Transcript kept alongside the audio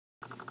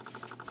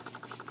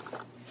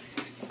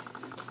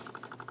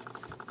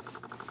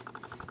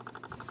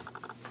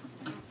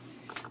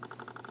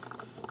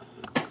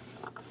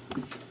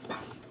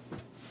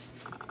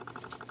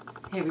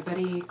Hey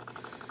everybody.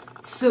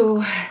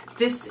 So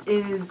this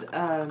is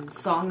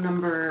song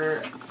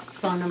number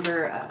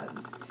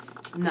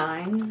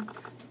 9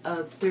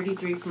 of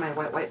 33 for my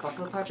White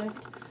Buffalo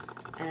project,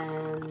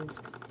 and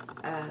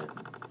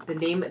the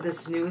name of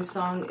this newest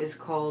song is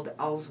called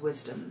Owls of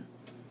Wisdom.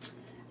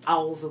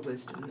 Owls of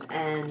Wisdom.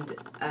 And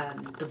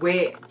the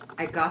way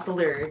I got the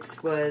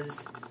lyrics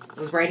was I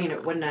was writing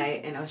it one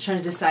night and I was trying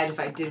to decide if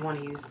I did want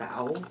to use the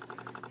owl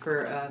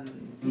for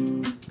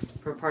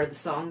part of the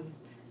song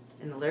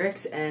in the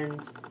lyrics,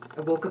 and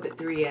I woke up at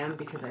 3 a.m.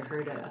 because I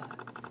heard a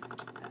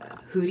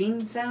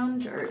hooting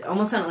sound, or it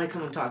almost sounded like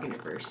someone talking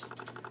at first.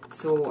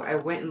 So I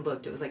went and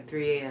looked. It was like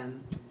 3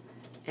 a.m.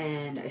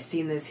 and I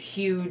seen this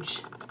huge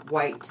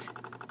white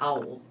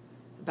owl,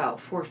 about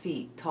 4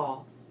 feet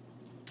tall,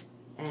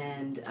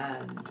 and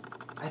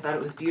I thought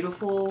it was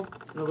beautiful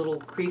and a little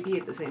creepy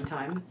at the same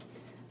time.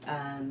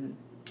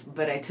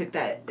 But I took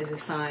that as a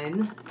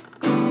sign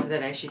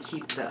that I should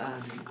keep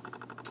the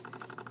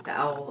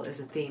owl as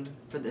a theme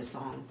for this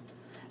song.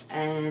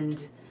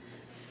 And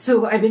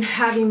so I've been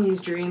having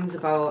these dreams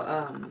about,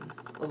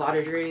 a lot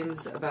of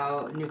dreams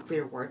about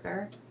nuclear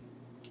warfare,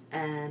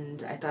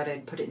 and I thought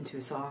I'd put it into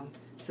a song.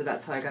 So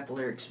that's how I got the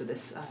lyrics for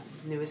this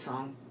newest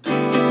song,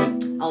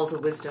 Owls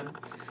of Wisdom.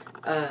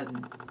 I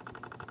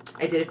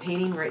did a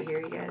painting right here,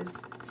 you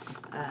guys.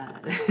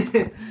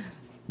 I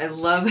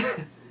love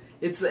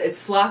it's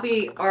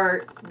sloppy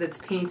art that's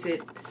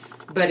painted,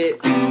 but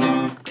it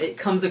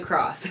comes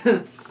across.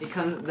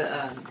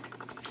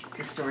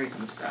 The story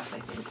comes across, I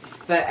think.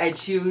 But I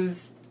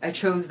chose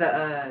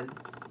the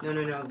no,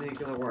 the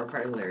nuclear war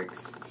part of the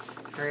lyrics.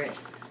 Alright.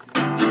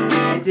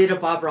 I did a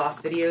Bob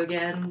Ross video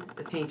again,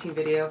 the painting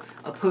video.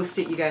 I'll post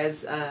it, you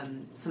guys,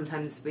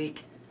 sometime this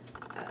week.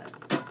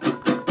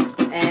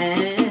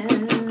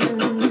 And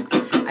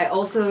I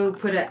also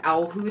put an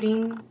owl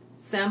hooting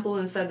sample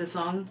inside the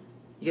song.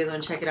 You guys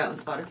want to check it out on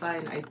Spotify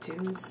and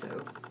iTunes,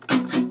 so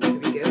here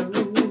we go.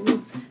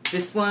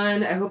 This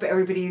one, I hope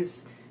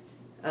everybody's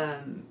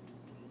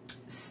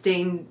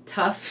staying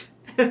tough.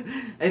 I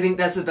think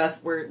that's the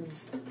best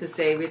words to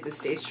say. We have to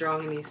stay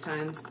strong in these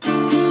times.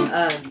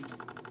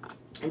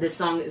 And this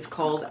song is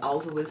called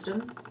Owls of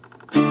Wisdom.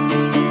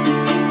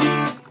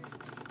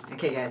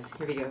 Okay guys,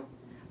 here we go.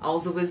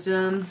 Owls of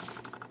Wisdom.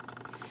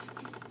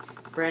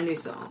 Brand new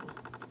song.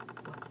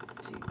 1,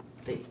 2,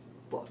 3,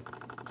 4.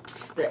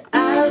 They're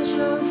at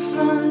your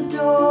front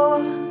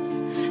door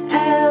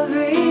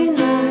every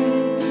night.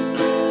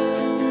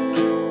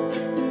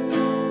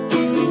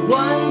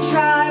 One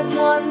tribe,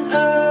 one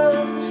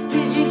earth.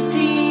 Did you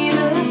see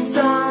the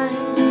sign?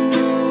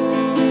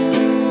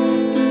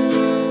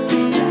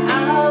 The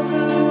owls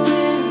of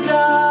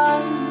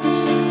wisdom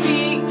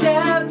speak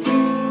their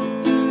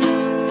peace.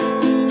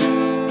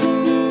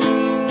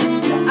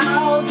 The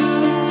owls of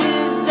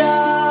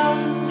wisdom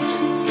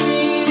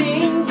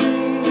screaming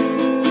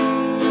peace.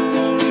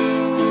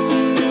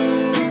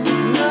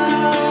 No,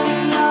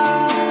 no,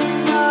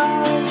 no,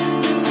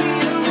 we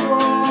are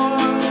war.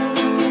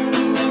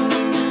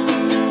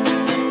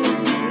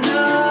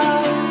 No,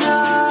 no,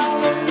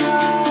 no,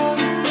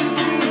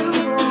 we are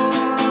war.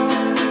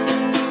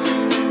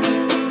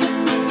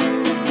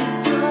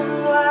 Sun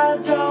while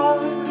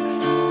dark,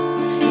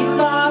 you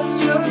lost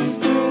your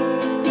sleep.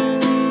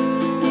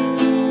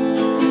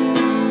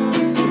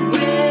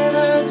 With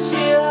a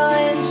chill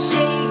and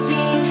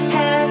shaking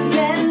hands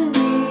and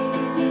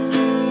knees.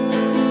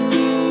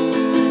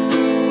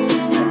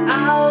 The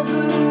owls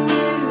of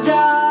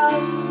wisdom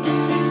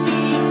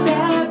speak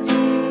their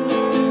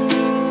peace.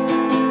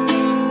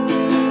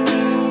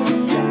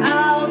 The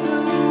owls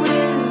of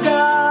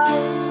wisdom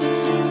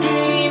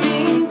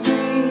screaming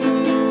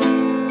please.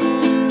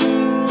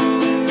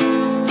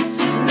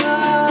 No,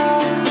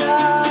 no,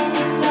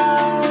 no,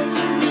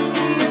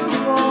 we are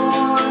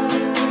war.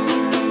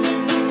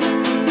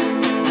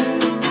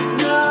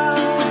 No,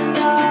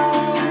 no,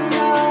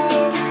 no,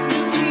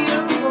 we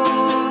are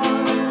war.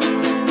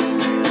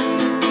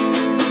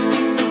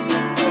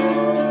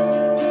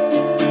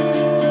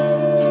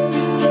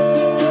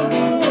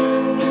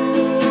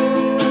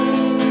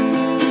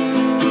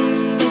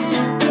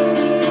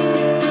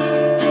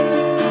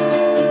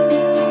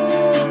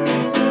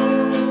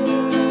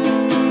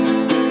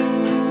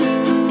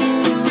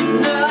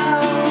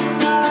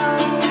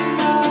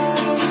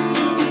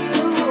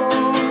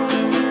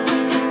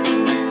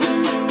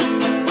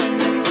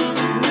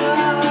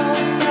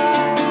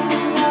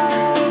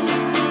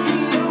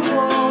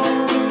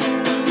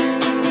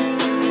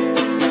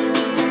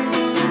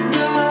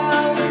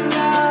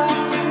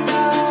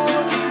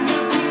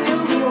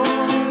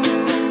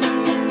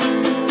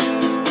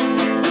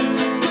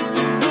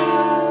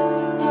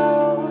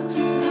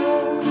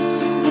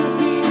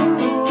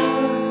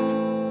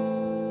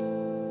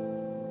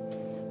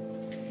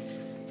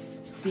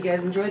 You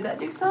guys enjoyed that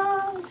new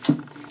song?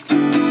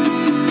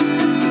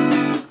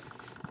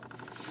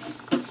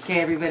 Okay,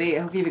 everybody,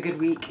 I hope you have a good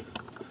week.